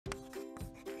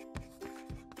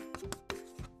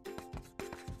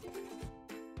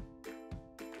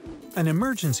An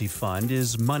emergency fund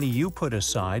is money you put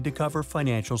aside to cover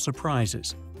financial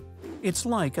surprises. It's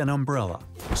like an umbrella,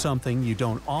 something you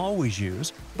don't always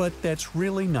use, but that's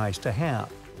really nice to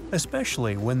have,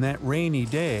 especially when that rainy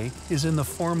day is in the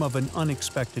form of an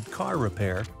unexpected car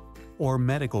repair or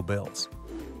medical bills.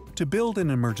 To build an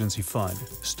emergency fund,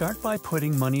 start by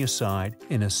putting money aside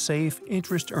in a safe,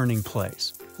 interest-earning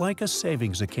place, like a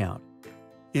savings account.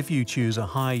 If you choose a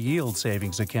high-yield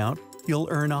savings account, you'll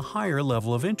earn a higher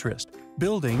level of interest,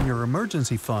 building your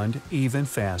emergency fund even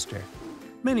faster.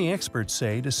 Many experts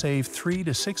say to save 3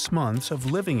 to 6 months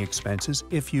of living expenses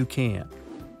if you can.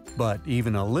 But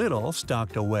even a little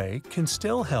stocked away can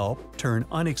still help turn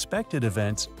unexpected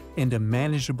events into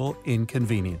manageable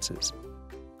inconveniences.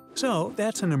 So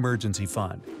that's an emergency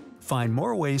fund. Find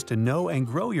more ways to know and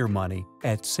grow your money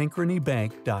at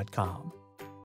synchronybank.com.